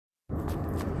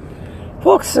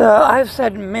Folks, I've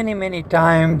said many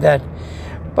times that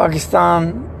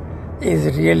Pakistan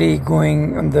is really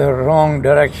going in the wrong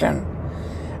direction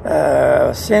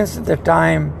since the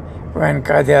time when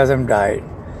Quaid-e-Azam died.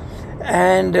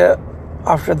 And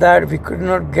after that, we could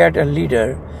not get a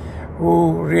leader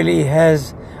who really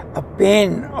has a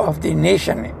pain of the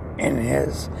nation in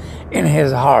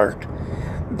his heart.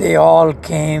 They all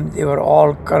came, they were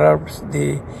all corrupt,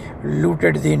 they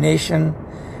looted the nation.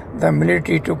 The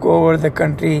military took over the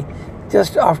country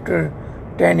just after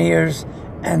 10 years,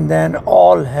 and then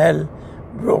all hell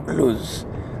broke loose.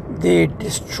 They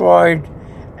destroyed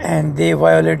and they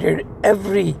violated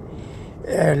every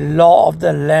law of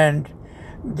the land.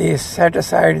 They set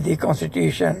aside the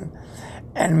constitution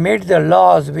and made the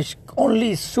laws which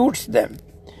only suits them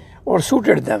or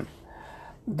suited them.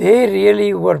 They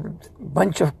really were a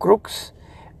bunch of crooks,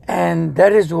 and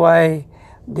that is why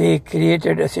they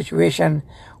created a situation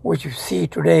which you see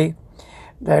today,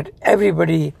 that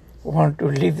everybody wants to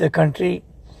leave the country.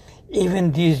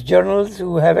 Even these journalists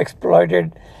who have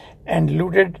exploited and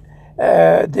looted,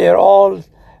 they are all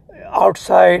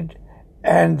outside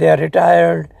and they are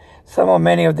retired.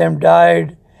 Many of them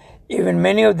died. Even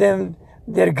many of them,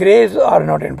 their graves are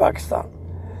not in Pakistan.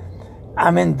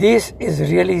 I mean, this is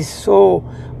really so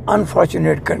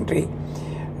unfortunate country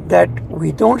that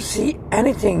we don't see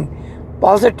anything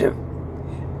positive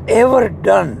ever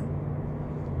done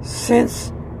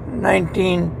since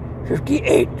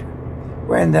 1958,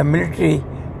 when the military,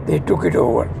 they took it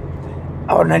over,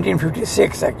 or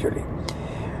 1956 actually.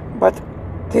 But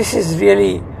this is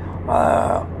really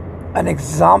an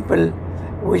example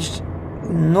which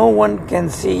no one can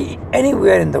see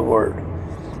anywhere in the world.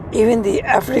 Even the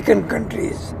African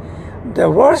countries, the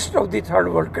worst of the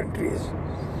third world countries,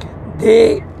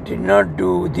 they did not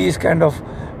do these kind of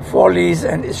follies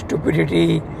and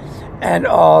stupidity and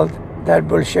all that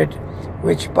bullshit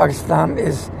which Pakistan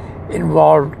is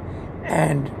involved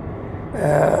and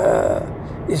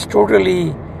is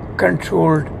totally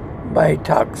controlled by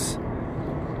thugs.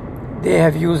 They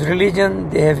have used religion,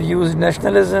 they have used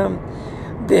nationalism,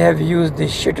 they have used the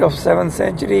shit of 7th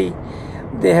century,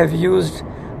 they have used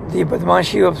the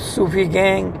badmashi of Sufi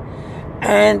gang,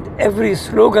 and every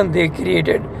slogan they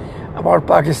created about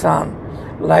Pakistan,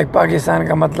 like Pakistan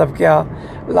ka matlab kya,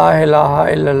 la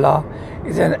ilaha illallah,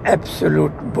 is an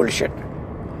absolute bullshit.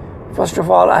 First of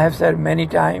all, I have said many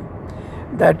times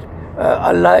that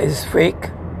Allah is fake,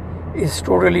 is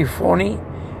totally phony,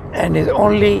 and is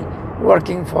only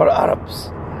working for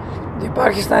Arabs. The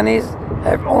Pakistanis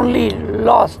have only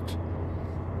lost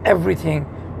everything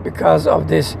because of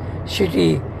this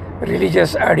shitty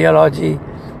religious ideology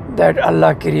that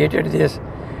Allah created this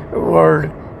world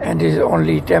and is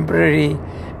only temporary,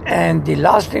 and the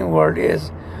lasting world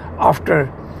is after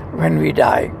when we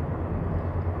die.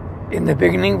 In the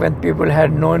beginning, when people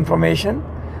had no information,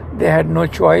 they had no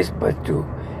choice but to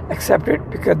accept it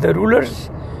because the rulers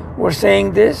were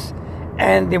saying this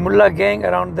and the mullah gang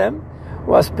around them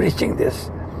was preaching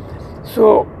this.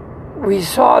 So we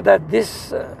saw that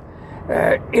this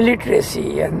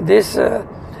illiteracy and this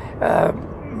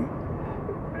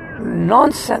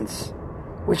nonsense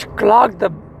which clogged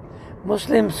the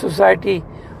Muslim society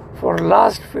for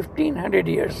last 1500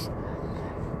 years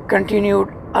continued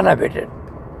unabated.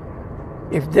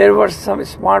 If there were some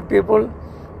smart people,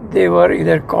 they were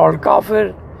either called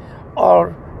kafir,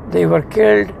 or they were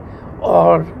killed,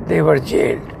 or they were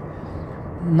jailed.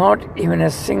 Not even a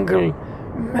single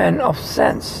man of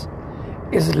sense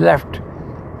is left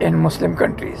in Muslim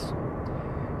countries.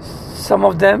 Some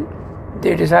of them,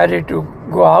 they decided to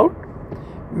go out.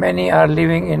 Many are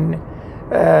living in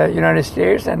United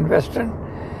States and Western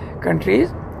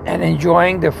countries and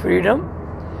enjoying the freedom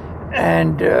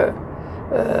and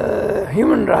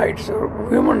human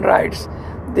rights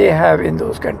they have in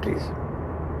those countries.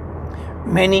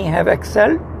 Many have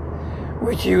excelled,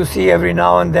 which you see every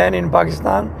now and then in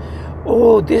Pakistan.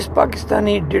 Oh, this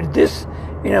Pakistani did this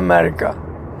in America.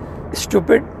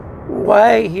 Stupid.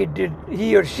 Why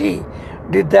he or she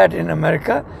did that in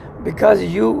America? Because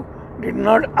you did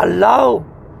not allow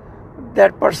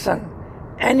that person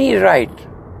any right,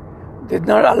 did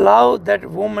not allow that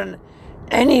woman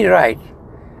any right.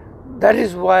 That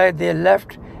is why they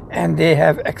left and they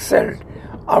have excelled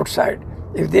outside.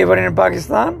 If they were in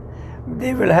Pakistan,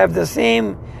 they will have the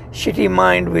same shitty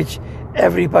mind which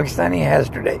every Pakistani has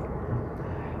today,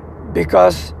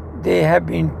 because they have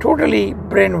been totally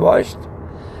brainwashed.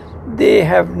 They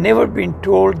have never been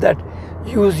told that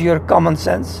use your common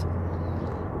sense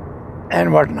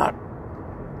and whatnot.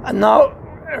 And now,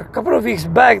 a couple of weeks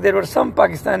back, there were some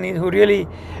Pakistanis who really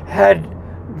had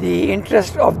the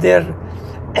interest of their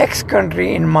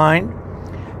ex-country in mind,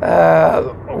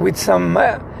 with some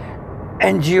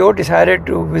NGO decided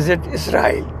to visit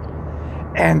Israel.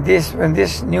 And when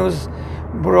this news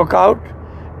broke out,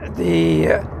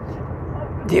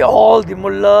 all the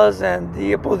mullahs and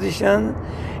the opposition,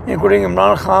 including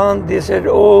Imran Khan, they said,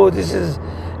 "Oh, this is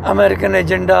American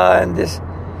agenda," and this.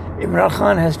 Imran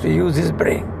Khan has to use his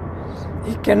brain.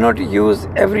 He cannot use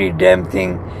every damn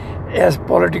thing as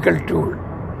political tool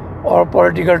or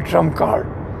political trump card.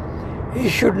 He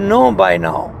should know by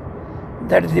now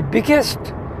that the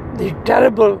biggest, the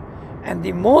terrible, and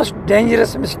the most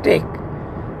dangerous mistake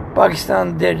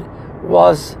Pakistan did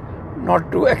was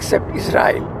not to accept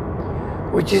Israel,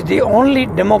 which is the only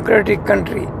democratic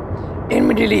country in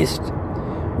Middle East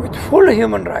with full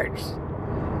human rights.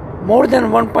 More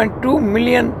than 1.2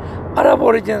 million Arab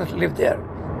origins live there,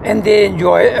 and they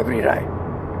enjoy every right.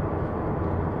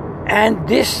 And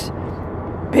this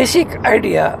basic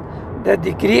idea that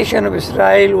the creation of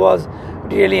Israel was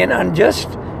really an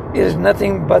unjust is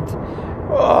nothing but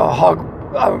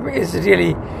is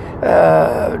really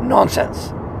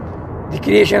nonsense. The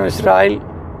creation of Israel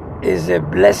is a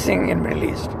blessing in Middle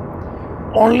East.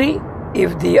 Only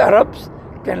if the Arabs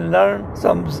can learn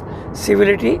some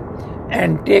civility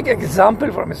and take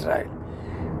example from Israel,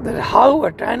 that how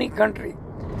a tiny country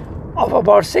of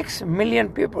about 6 million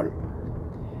people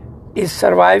is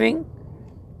surviving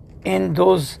in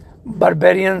those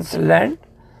barbarians' land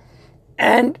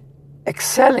and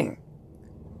excelling.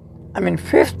 I mean,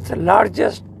 fifth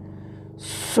largest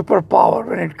superpower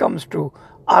when it comes to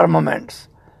armaments,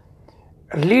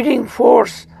 leading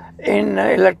force in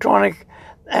electronic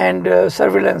and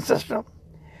surveillance system,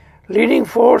 leading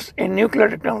force in nuclear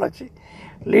technology,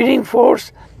 leading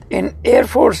force in air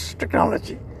force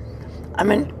technology. I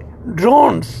mean,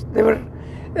 drones, they were,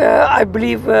 I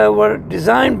believe, were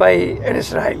designed by an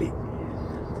Israeli.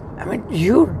 I mean,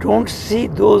 you don't see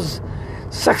those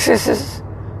successes.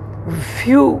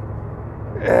 Few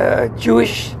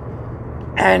Jewish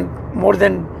and more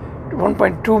than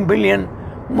 1.2 billion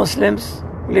Muslims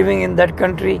living in that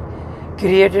country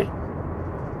created,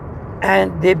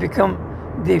 and they become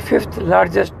the fifth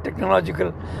largest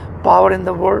technological power in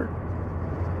the world.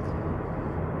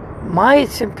 My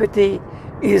sympathy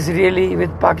is really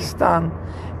with Pakistan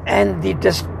and the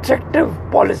destructive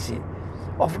policy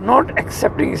of not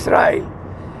accepting Israel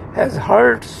has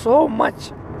hurt so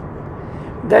much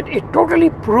that it totally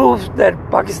proves that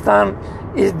Pakistan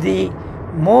is the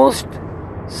most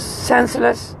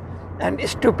senseless and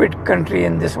stupid country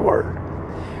in this world,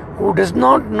 who does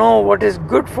not know what is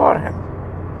good for him.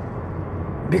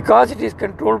 Because it is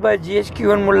controlled by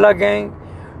GHQ and Mullah gang,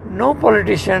 no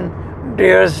politician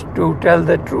dares to tell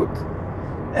the truth.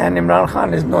 And Imran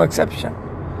Khan is no exception.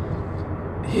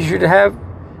 He should have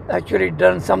actually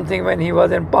done something when he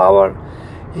was in power.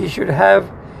 He should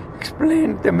have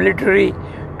explained the military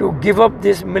to give up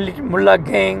this Mullah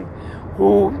gang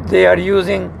who they are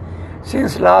using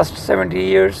since last 70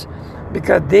 years,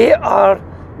 because they are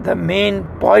the main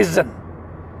poison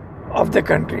of the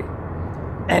country.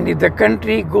 And if the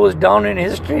country goes down in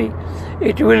history,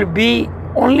 it will be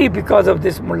only because of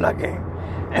this Mullah gang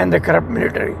and the corrupt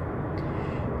military.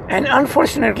 And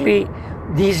unfortunately,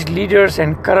 these leaders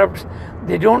and corrupts,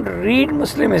 they don't read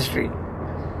Muslim history.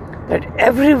 That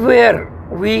everywhere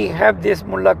we have this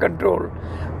Mullah control,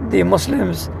 the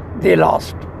Muslims, they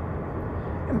lost.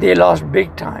 They lost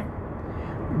big time.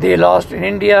 They lost in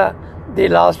India, they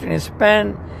lost in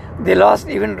Spain, they lost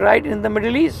even right in the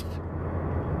Middle East.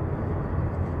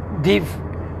 The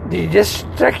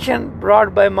destruction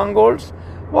brought by Mongols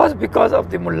was because of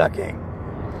the Mullah gang.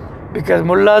 Because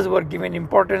Mullahs were given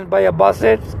importance by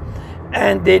Abbasids,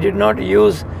 and they did not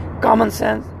use common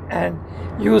sense and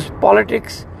use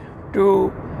politics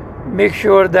to make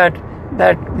sure that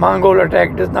Mongol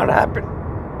attack does not happen.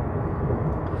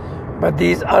 But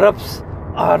these Arabs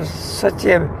are such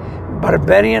a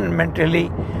barbarian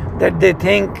mentally that they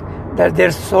think that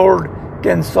their sword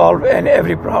can solve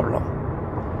every problem.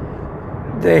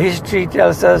 The history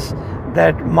tells us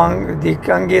that the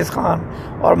Genghis Khan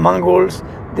or Mongols,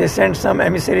 they sent some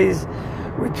emissaries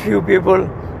with few people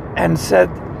and said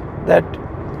that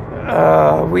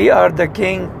we are the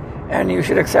king and you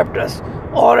should accept us,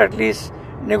 or at least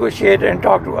negotiate and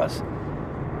talk to us.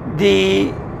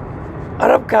 The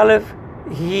Arab Caliph,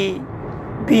 he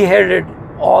beheaded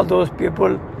all those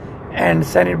people and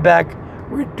sent it back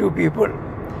with 2 people.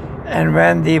 And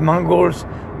when the Mongols,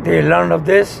 they learned of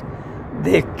this,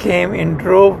 they came in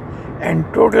drove and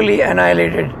totally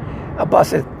annihilated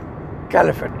Abbasid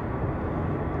Caliphate.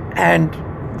 And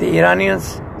the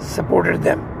Iranians supported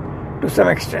them to some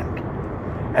extent.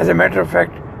 As a matter of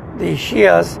fact, the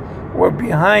Shias were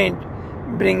behind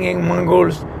bringing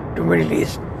Mongols to Middle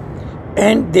East.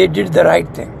 And they did the right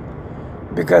thing,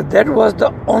 because that was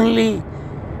the only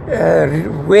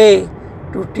way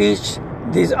to teach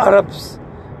these Arabs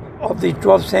of the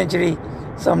 12th century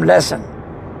some lesson.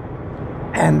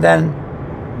 And then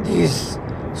these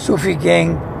Sufi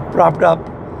gang propped up.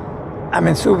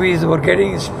 Sufis were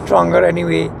getting stronger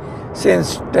anyway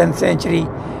since 10th century,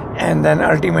 and then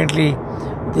ultimately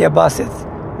the Abbasids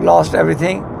lost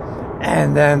everything,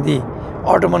 and then the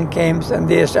Ottoman came and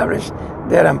they established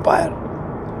their empire.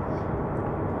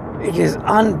 It is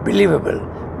unbelievable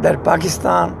that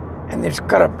Pakistan and its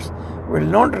corrupts will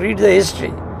not read the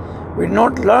history, will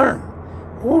not learn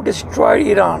who destroyed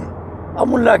Iran, a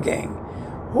Mullah gang,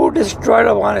 who destroyed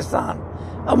Afghanistan,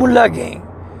 a Mullah gang,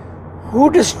 who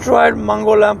destroyed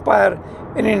Mongol Empire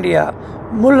in India,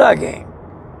 Mullah gang.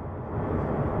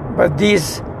 But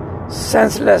these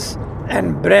senseless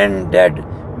and brain-dead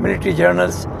military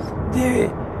journals, they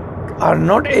are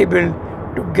not able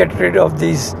to get rid of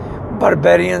these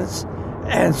barbarians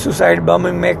and suicide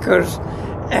bombing makers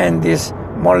and these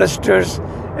molesters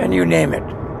and you name it.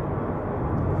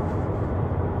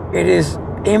 It is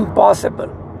impossible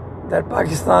that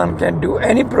Pakistan can do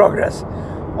any progress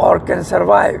or can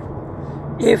survive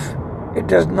if it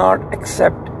does not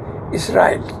accept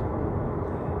Israel.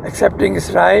 Accepting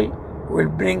Israel will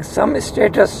bring some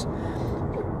status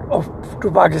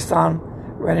to Pakistan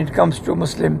when it comes to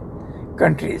Muslim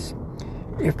countries.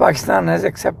 If Pakistan has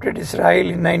accepted Israel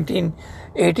in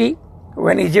 1980,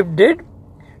 when Egypt did,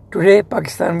 today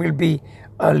Pakistan will be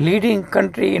a leading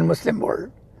country in Muslim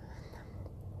world.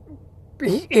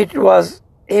 It was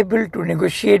able to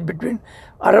negotiate between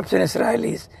Arabs and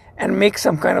Israelis and make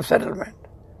some kind of settlement.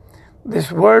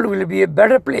 This world will be a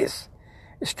better place,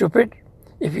 stupid,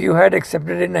 if you had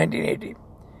accepted in 1980.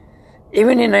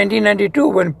 Even in 1992,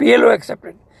 when PLO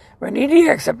accepted, when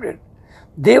India accepted,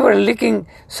 they were licking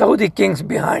Saudi kings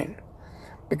behind,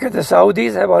 because the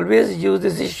Saudis have always used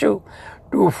this issue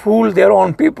to fool their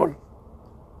own people,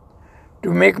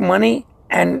 to make money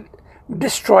and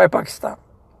destroy Pakistan.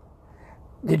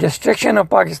 The destruction of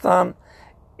Pakistan,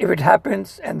 if it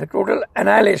happens, and the total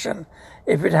annihilation,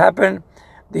 if it happened,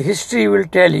 the history will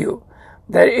tell you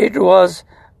that it was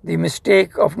the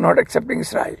mistake of not accepting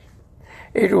Israel.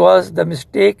 It was the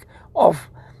mistake of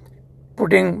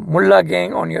putting Mullah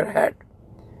gang on your head.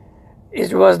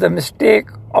 It was the mistake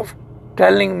of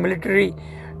telling military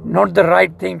not the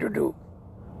right thing to do.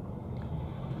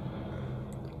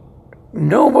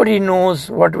 Nobody knows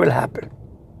what will happen.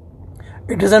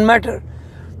 It doesn't matter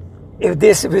if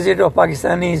this visit of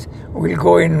Pakistanis will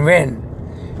go in vain,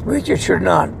 which it should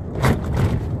not.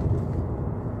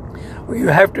 You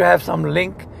have to have some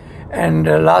link. And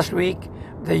last week,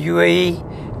 the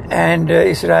UAE and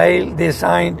Israel, they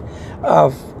signed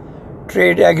a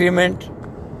trade agreement,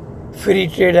 free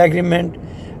trade agreement,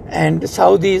 and the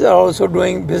Saudis are also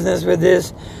doing business with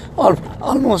this.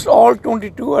 Almost all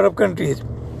 22 Arab countries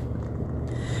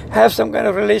have some kind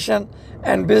of relation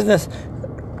and business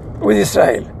with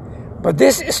Israel. But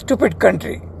this stupid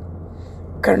country,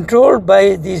 controlled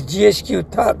by these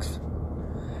GHQ thugs,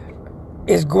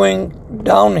 is going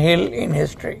downhill in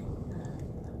history.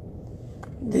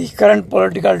 The current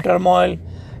political turmoil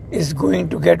is going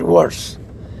to get worse.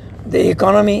 The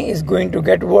economy is going to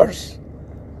get worse.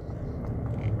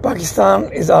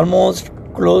 Pakistan is almost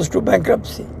close to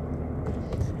bankruptcy.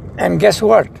 And guess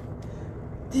what?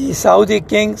 The Saudi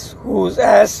kings whose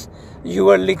ass you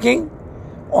are licking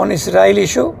on Israel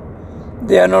issue,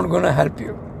 they are not going to help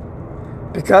you,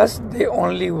 because they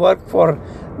only work for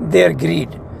their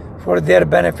greed, for their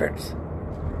benefits.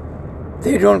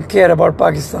 They don't care about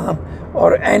Pakistan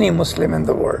or any Muslim in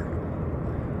the world.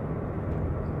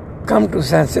 Come to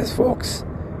senses, folks.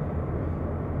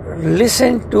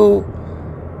 Listen to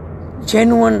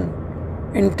genuine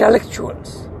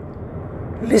intellectuals.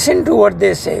 Listen to what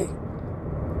they say.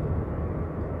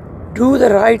 Do the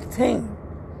right thing.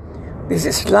 This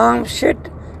Islam shit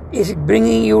is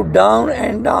bringing you down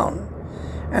and down.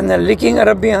 And the licking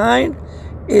Arab behind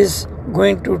is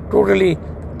going to totally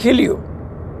kill you.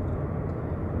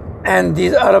 And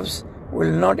these Arabs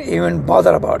will not even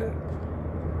bother about it.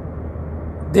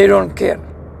 They don't care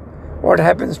what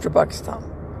happens to Pakistan.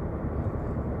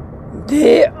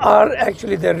 They are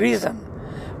actually the reason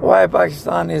why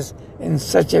Pakistan is in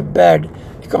such a bad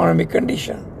economic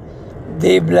condition.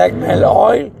 They blackmail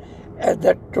oil, and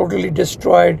that totally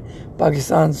destroyed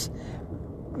Pakistan's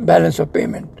balance of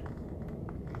payment.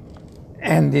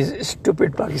 And these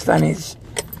stupid Pakistanis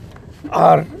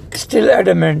are still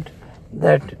adamant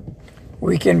that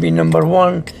we can be number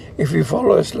one if we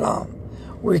follow Islam.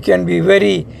 We can be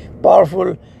very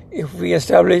powerful if we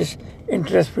establish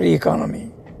interest-free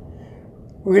economy.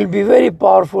 We will be very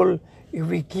powerful if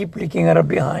we keep licking Arab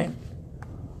behind.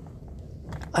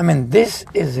 I mean, this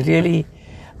is really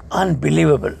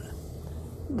unbelievable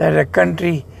that a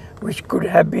country which could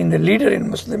have been the leader in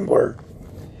Muslim world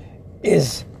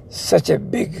is such a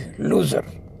big loser.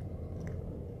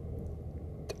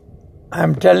 I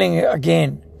am telling you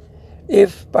again,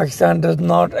 if Pakistan does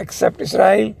not accept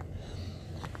Israel,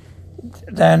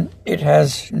 then it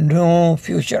has no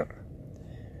future.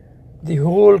 The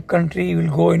whole country will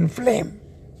go in flame.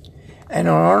 And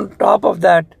on top of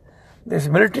that, this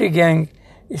military gang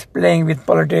is playing with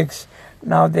politics.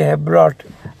 Now they have brought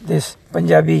this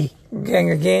Punjabi gang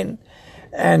again,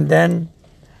 and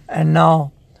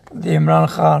now the Imran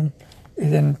Khan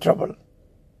is in trouble.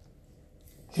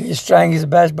 He is trying his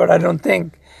best, but I don't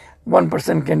think one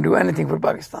person can do anything for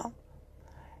Pakistan.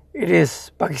 It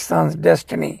is Pakistan's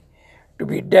destiny to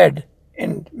be dead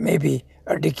in maybe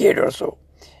a decade or so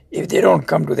if they don't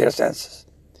come to their senses.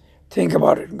 Think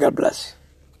about it. God bless.